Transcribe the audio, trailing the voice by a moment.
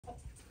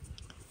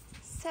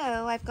So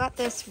I've got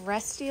this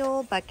rusty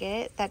old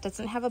bucket that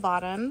doesn't have a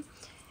bottom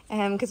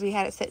because we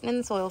had it sitting in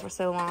the soil for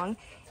so long.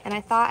 And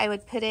I thought I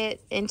would put it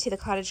into the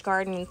cottage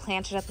garden and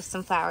plant it up with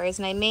some flowers.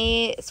 And I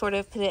may sort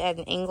of put it at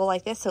an angle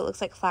like this so it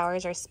looks like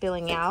flowers are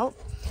spilling out.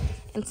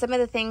 And some of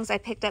the things I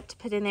picked up to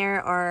put in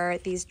there are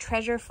these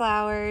treasure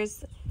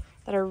flowers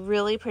that are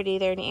really pretty.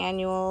 They're an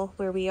annual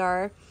where we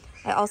are.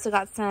 I also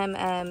got some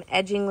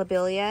edging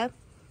lobelia.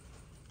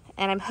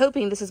 And I'm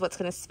hoping this is what's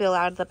going to spill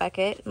out of the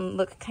bucket and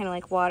look kind of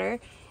like water.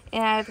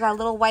 And I've got a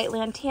little white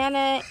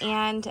lantana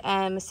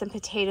and some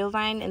potato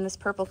vine in this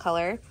purple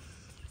color.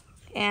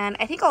 And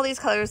I think all these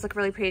colors look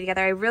really pretty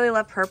together. I really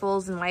love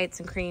purples and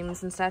whites and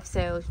creams and stuff.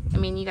 So, I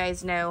mean, you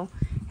guys know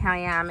how I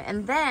am.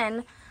 And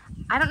then,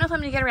 I don't know if I'm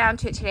going to get around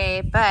to it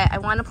today, but I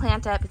want to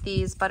plant up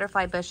these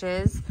butterfly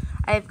bushes.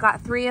 I've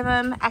got 3 of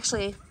them.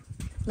 Actually,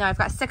 no, I've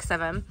got 6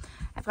 of them.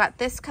 I've got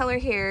this color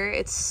here.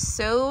 It's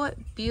so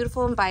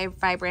beautiful and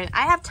vibrant.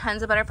 I have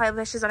tons of butterfly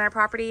bushes on our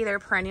property. They're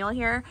perennial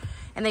here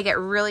and they get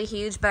really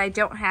huge, but I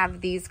don't have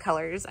these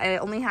colors. I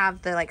only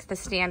have the the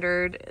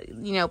standard,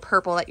 you know,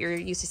 purple that you're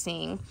used to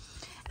seeing.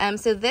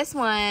 So this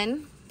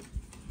one,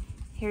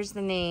 here's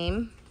the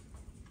name,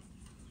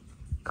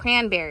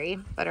 cranberry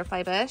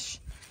butterfly bush.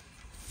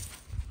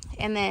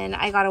 And then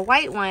I got a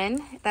white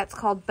one that's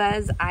called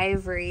Buzz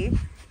Ivory.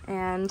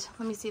 And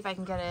let me see if I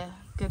can get a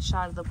good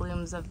shot of the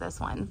blooms of this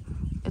one.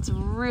 It's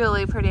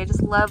really pretty. I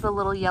just love the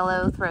little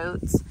yellow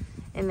throats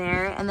in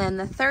there. And then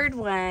the third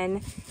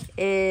one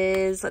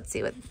is, let's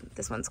see what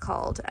this one's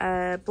called,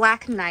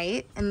 Black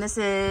Knight. And this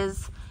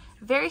is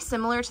very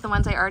similar to the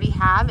ones I already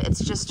have. It's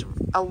just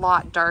a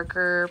lot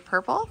darker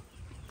purple,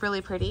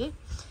 really pretty.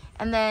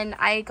 And then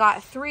I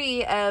got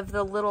 3 of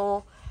the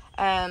little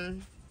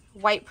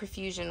white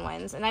profusion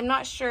ones. And I'm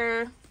not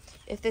sure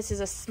if this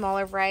is a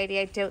smaller variety.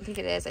 I don't think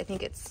it is. I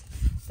think it's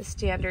the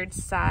standard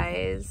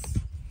size.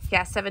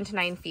 Yeah, 7 to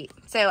 9 feet.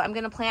 So I'm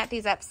gonna plant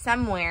these up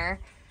somewhere.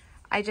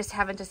 I just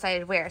haven't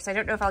decided where. So I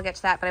don't know if I'll get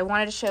to that, but I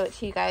wanted to show it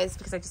to you guys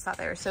because I just thought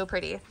they were so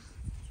pretty.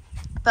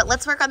 But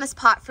let's work on this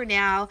pot for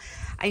now.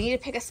 I need to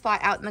pick a spot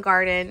out in the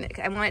garden.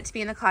 I want it to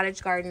be in the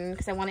cottage garden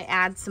because I want to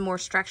add some more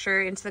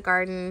structure into the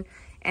garden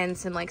and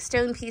some like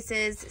stone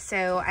pieces.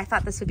 So I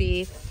thought this would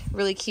be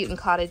really cute and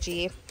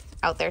cottagey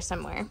out there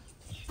somewhere.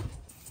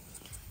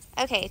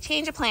 Okay,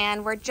 change of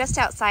plan. We're just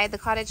outside the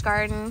cottage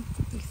garden.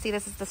 You can see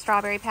this is the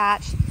strawberry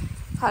patch.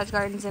 Cottage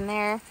garden's in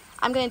there.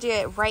 I'm going to do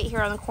it right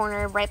here on the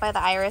corner, right by the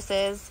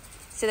irises.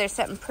 So there's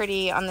something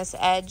pretty on this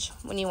edge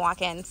when you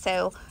walk in.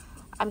 So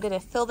I'm going to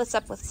fill this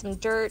up with some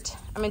dirt.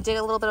 I'm going to dig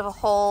a little bit of a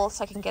hole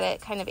so I can get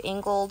it kind of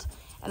angled,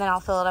 and then I'll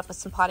fill it up with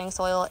some potting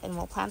soil and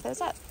we'll plant those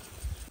up.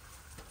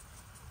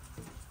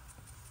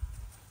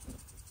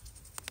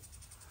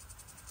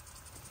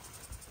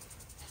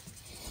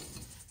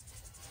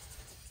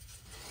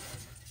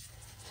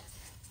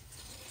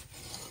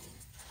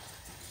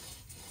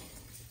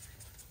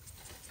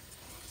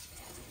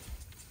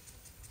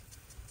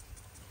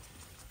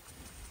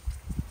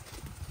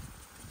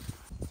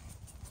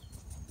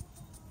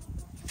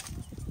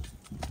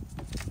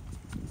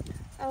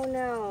 Oh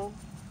no,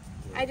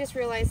 I just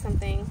realized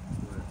something.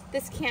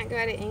 This can't go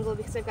at an angle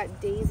because I've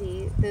got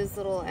daisy, those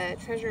little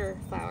treasure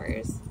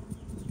flowers.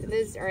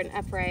 Those are an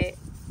upright,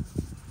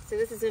 so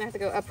this is gonna have to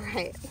go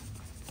upright.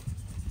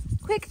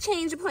 Quick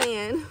change of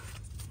plan.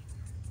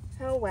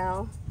 Oh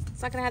well,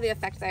 it's not gonna have the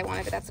effect that I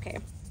wanted, but that's okay.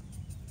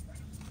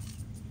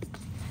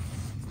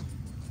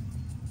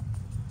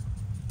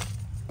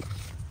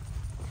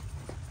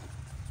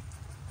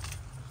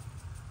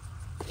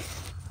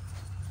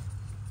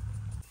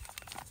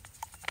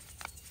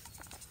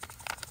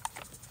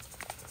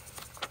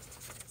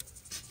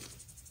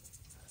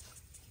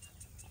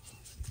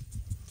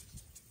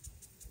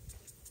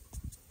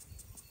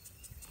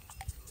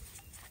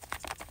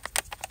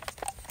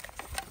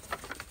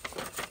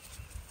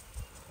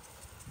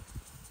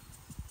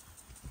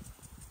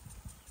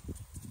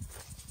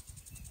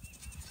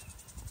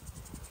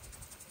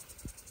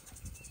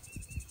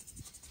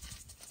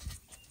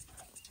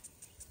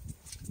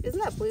 Isn't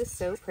that blue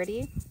so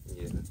pretty?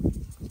 Yeah.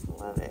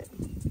 Love it.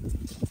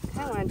 I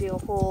kind of want to do a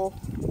whole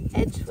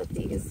edge with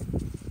these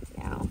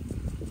now.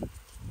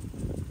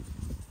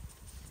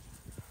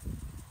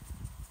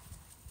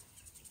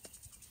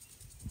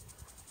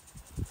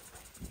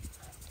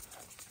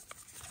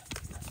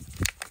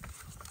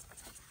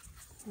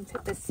 And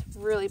put this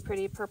really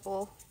pretty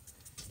purple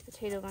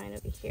potato vine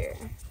over here.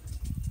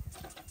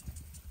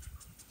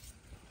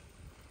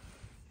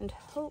 And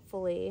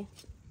hopefully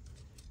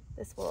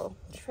this will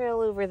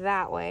trail over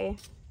that way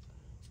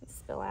and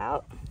spill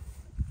out.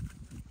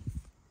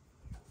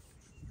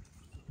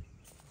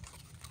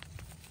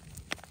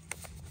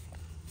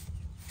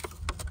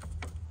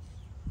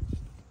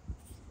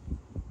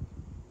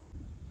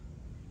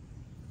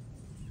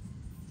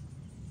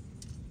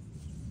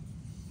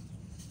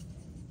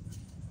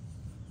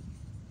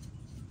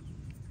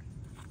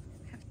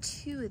 I have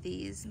 2 of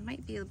these.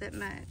 Might be a bit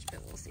much,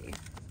 but we'll see.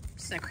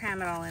 Just gonna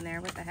cram it all in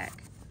there. What the heck?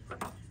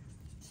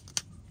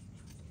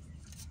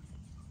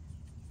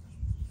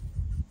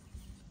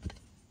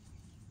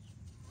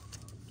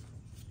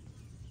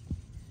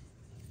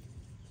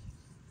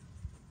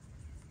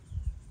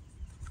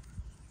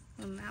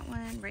 And that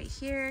one right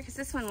here, because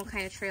this one will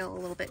kind of trail a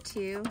little bit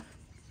too.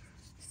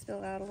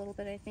 Spill out a little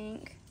bit, I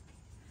think.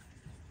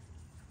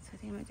 So I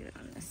think I'm gonna do it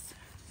on this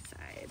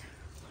side.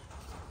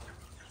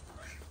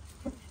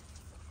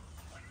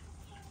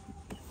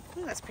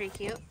 Ooh, that's pretty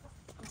cute.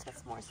 Let's get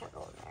some more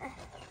circle in there.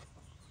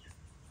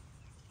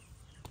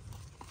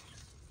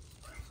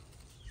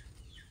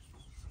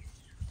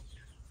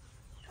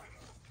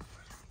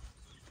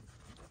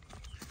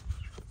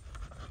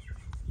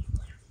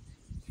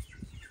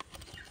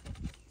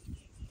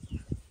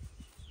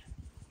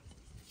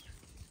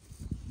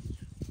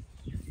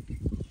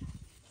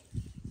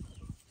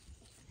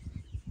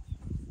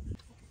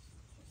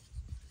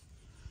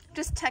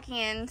 Just tucking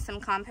in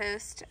some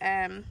compost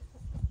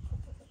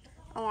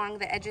along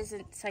the edges,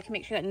 so I can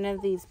make sure that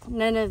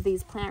none of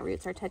these plant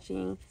roots are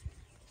touching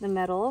the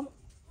metal,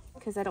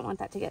 because I don't want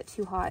that to get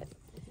too hot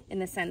in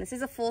the sun. This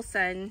is a full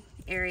sun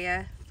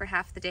area for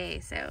half the day,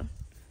 so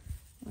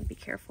I want to be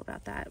careful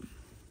about that.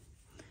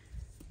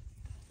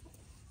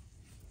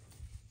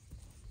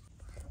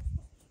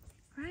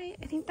 All right,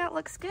 I think that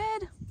looks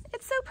good.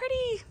 It's so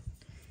pretty,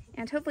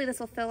 and hopefully this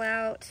will fill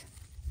out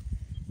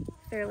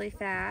fairly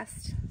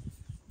fast.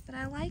 But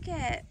I like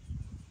it.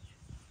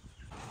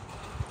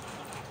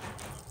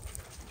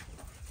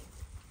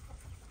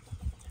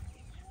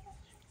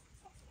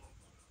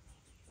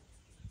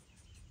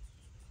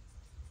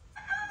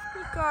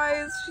 You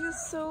guys, she's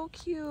so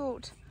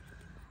cute.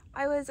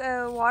 I was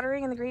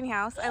watering in the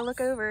greenhouse. I look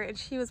over and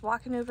she was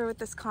walking over with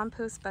this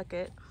compost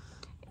bucket,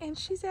 and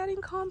she's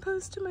adding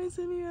compost to my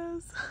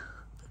zinnias.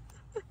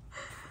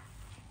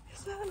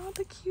 Is that not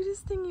the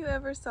cutest thing you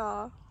ever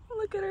saw?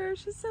 Look at her,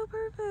 she's so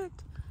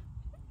perfect.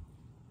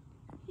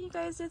 You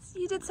guys,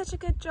 you did such a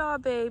good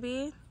job,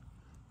 baby.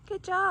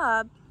 Good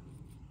job.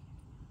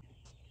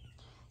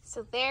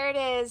 So there it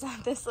is,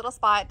 this little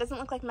spot. It doesn't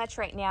look like much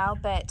right now,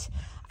 but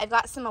I've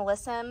got some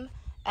alyssum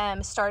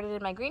started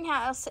in my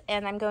greenhouse,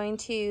 and I'm going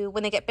to,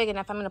 when they get big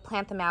enough, I'm going to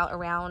plant them out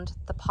around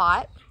the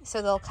pot,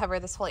 so they'll cover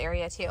this whole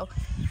area too.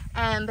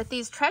 But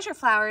these treasure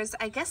flowers,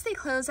 I guess they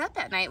close up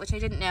at night, which I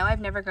didn't know.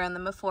 I've never grown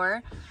them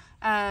before.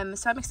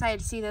 So I'm excited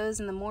to see those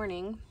in the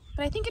morning.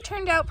 But I think it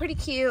turned out pretty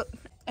cute.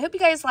 I hope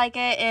you guys like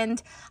it,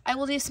 and I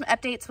will do some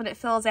updates when it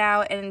fills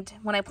out and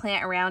when I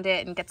plant around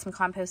it and get some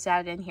compost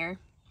added in here.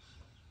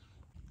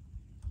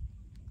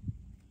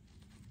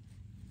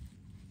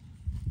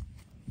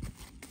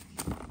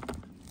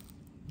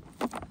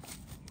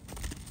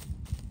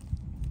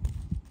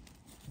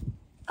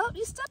 Oh,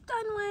 you stepped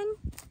on one.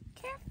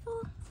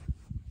 Careful.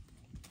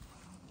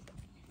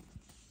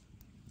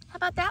 How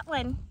about that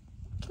one?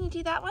 Can you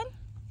do that one?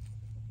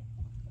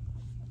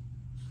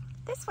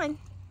 This one.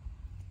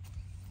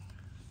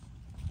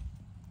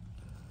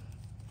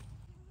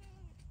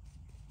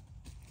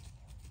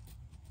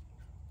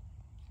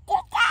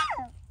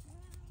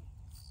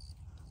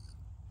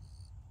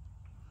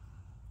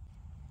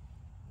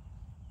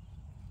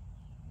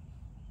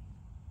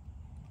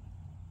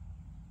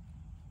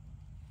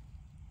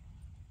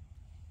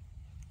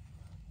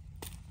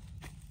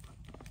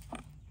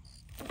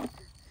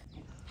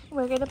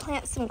 We're going to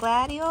plant some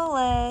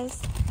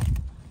gladiolas.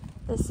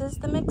 This is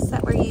the mix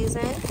that we're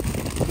using.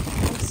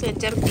 I'm just going to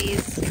dump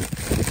these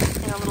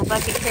in a little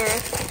bucket here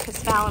because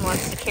Fallon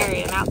wants to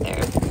carry them out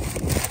there.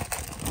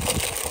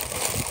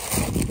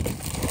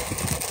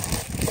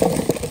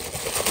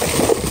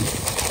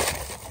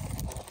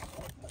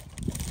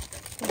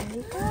 There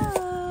we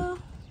go.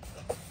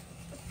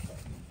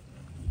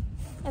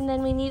 And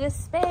then we need a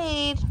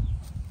spade.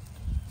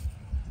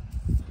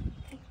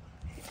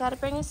 You gotta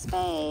bring a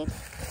spade.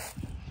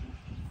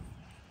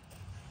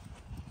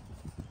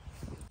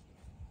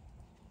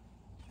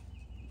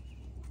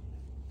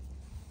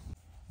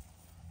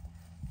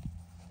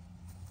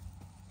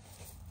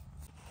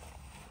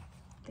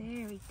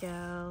 There we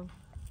go.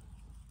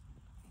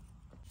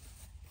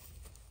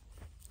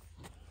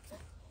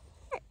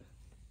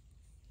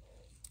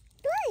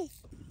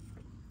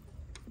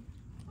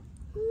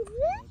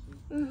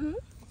 Mm-hmm.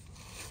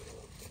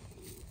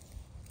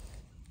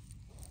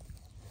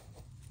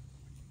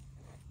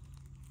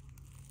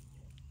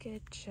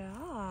 Good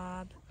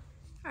job.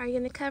 Are you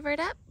gonna cover it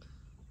up?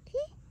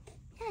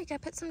 Yeah, you gotta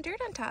put some dirt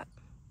on top.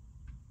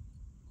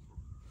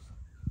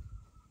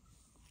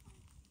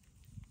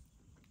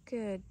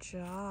 Good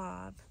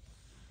job.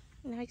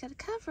 Now I gotta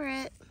cover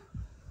it.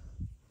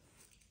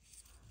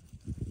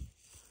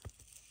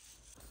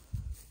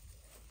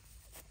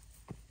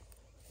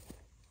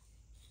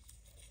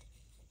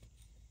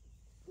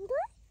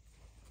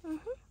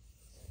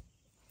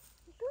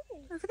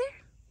 Over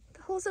there.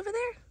 The hole's over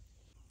there.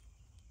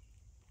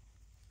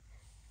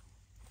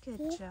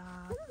 Good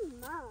job.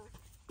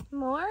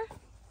 More?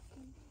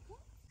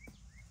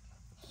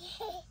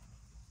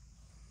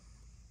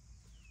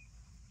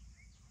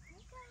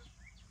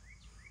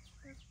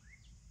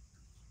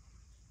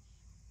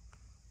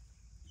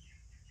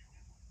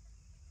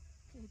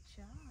 Good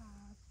job.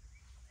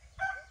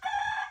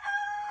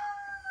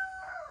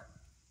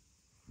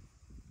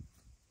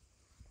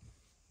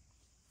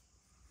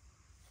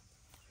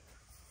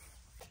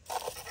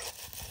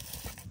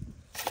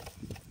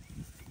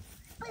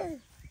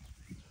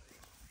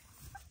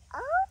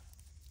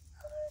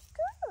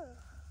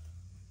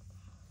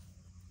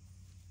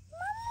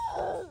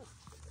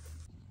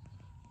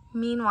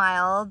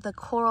 Meanwhile, the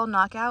coral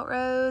knockout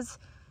rose,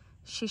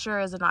 she sure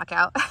is a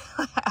knockout.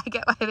 I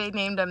get why they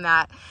named them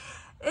that.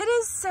 It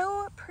is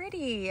so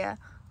pretty.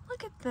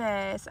 Look at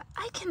this.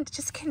 I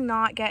just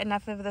cannot get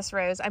enough of this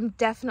rose. I'm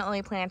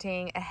definitely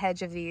planting a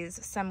hedge of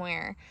these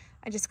somewhere.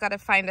 I just got to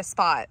find a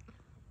spot.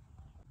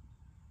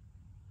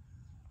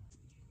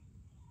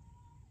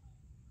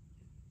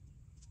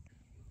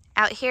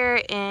 Out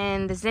here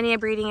in the zinnia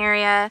breeding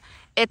area,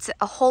 it's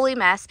a holy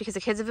mess because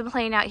the kids have been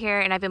playing out here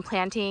and I've been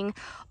planting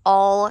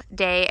all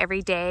day,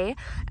 every day,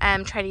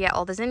 trying to get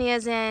all the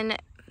zinnias in.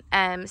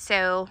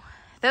 So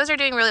those are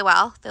doing really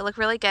well. They look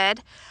really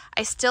good.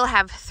 I still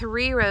have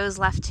 3 rows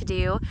left to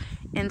do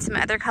in some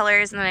other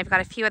colors, and then I've got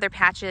a few other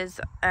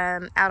patches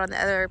out on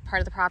the other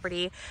part of the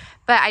property,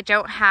 but I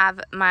don't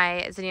have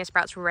my zinnia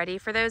sprouts ready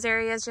for those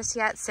areas just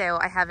yet, so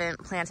I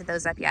haven't planted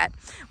those up yet.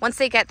 Once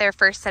they get their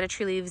first set of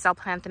true leaves, I'll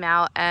plant them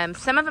out.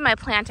 Some of them I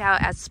plant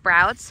out as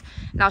sprouts,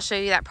 and I'll show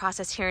you that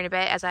process here in a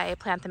bit as I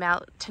plant them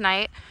out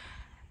tonight.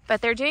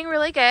 But they're doing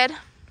really good,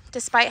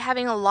 despite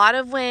having a lot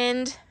of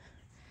wind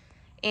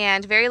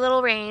and very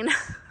little rain.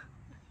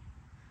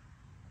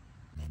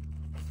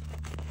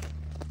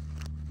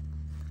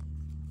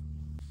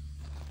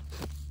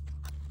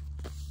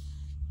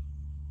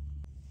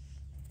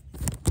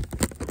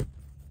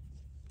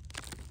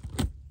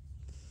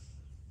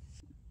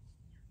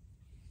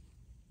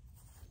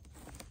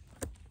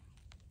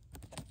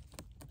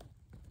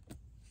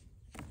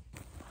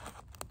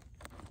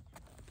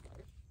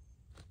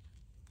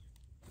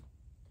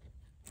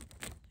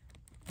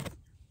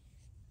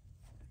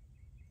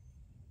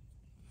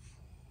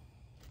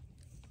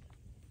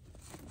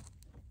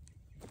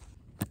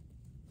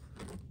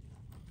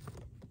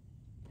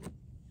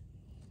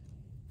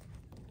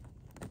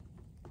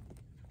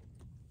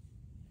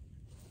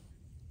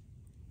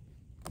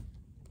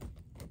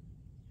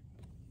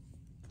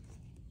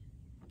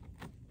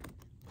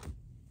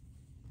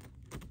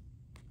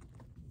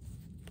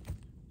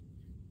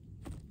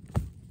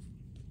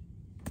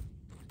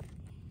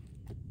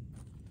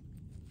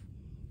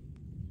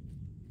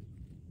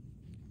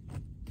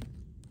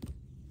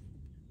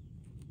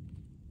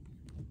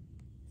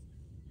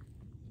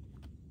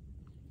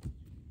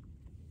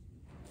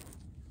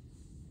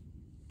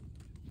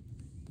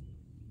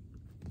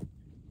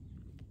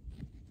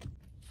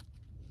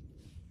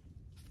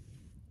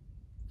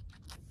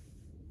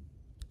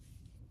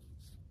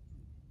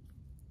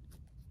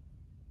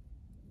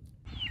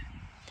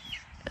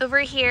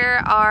 Over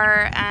here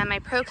are my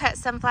Pro Cut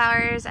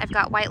sunflowers. I've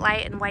got White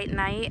Light and White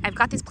Night. I've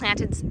got these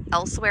planted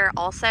elsewhere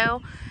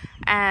also,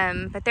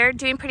 but they're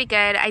doing pretty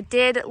good. I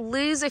did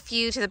lose a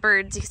few to the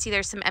birds. You can see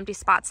there's some empty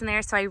spots in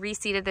there, so I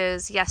reseeded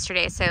those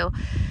yesterday. So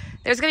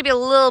there's going to be a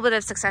little bit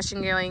of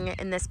succession going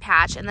in this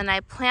patch, and then I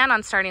plan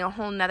on starting a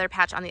whole nother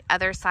patch on the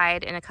other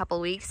side in a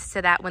couple weeks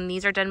so that when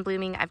these are done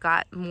blooming, I've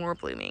got more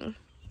blooming.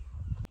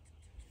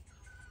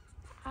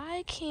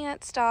 I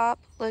can't stop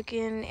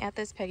looking at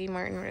this Peggy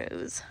Martin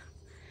rose.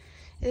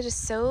 It is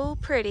so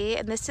pretty,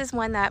 and this is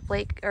one that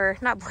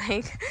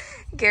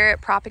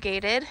Garrett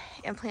propagated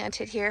and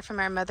planted here from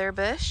our mother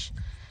bush,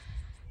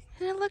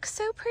 and it looks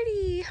so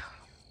pretty.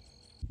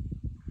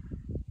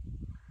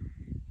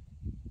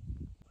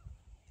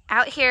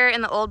 Out here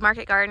in the old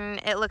market garden,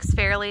 it looks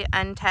fairly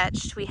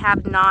untouched. We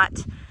have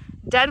not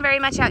done very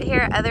much out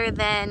here other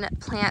than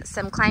plant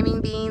some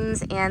climbing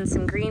beans and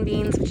some green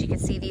beans, which you can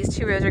see these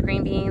 2 rows are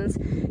green beans.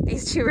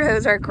 These 2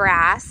 rows are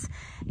grass.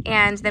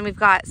 And then we've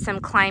got some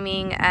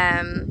climbing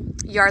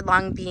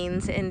yard-long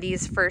beans in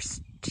these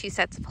first 2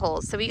 sets of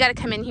holes. So we got to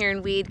come in here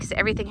and weed because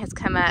everything has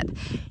come up.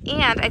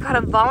 And I got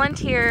a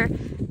volunteer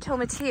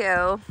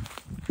tomatillo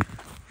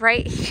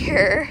right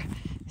here.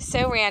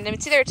 So random.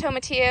 It's either a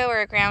tomatillo or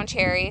a ground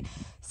cherry.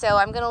 So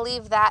I'm going to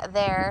leave that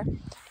there.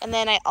 And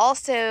then I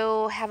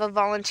also have a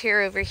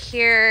volunteer over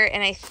here,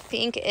 and I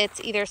think it's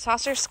either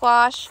saucer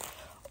squash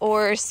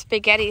or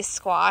spaghetti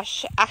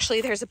squash.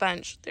 Actually, there's a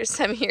bunch. There's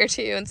some here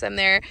too and some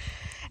there.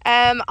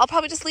 I'll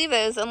probably just leave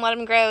those and let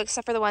them grow,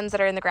 except for the ones that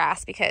are in the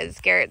grass,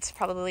 because Garrett's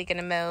probably going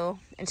to mow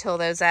and till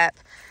those up.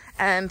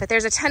 But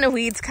there's a ton of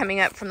weeds coming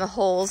up from the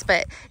holes,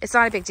 but it's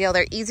not a big deal.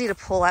 They're easy to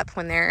pull up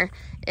when they're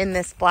in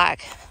this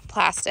black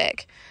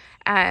plastic.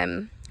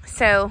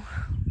 So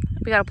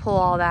we got to pull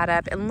all that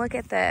up, and look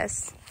at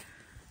this.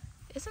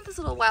 Isn't this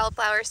little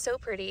wildflower so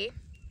pretty?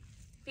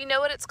 If you know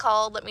what it's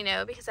called, let me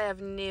know, because I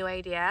have no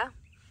idea.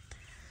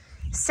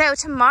 So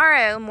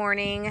tomorrow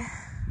morning,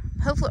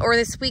 hopefully, or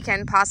this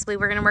weekend possibly,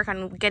 we're going to work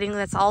on getting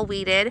this all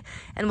weeded,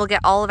 and we'll get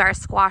all of our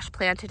squash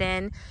planted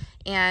in,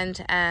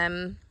 and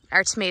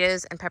our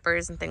tomatoes and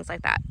peppers and things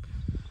like that.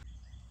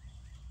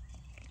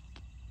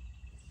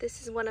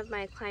 This is one of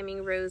my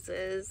climbing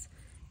roses,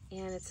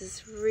 and it's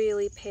this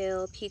really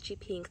pale peachy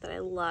pink that I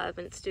love,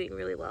 and it's doing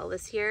really well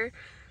this year.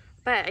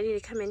 But I need to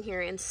come in here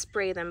and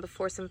spray them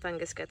before some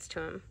fungus gets to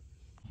them.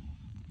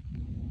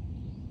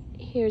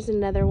 Here's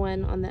another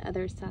one on the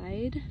other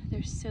side.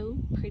 They're so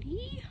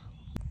pretty.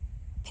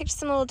 Picked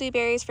some little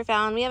dewberries for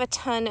Fallon. We have a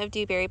ton of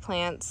dewberry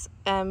plants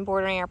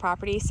bordering our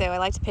property, so I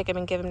like to pick them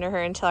and give them to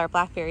her until our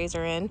blackberries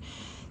are in.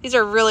 These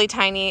are really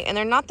tiny, and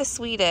they're not the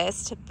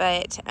sweetest,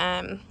 but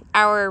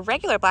our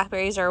regular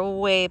blackberries are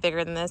way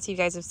bigger than this. You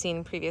guys have seen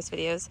in previous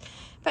videos,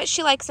 but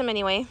she likes them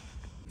anyway.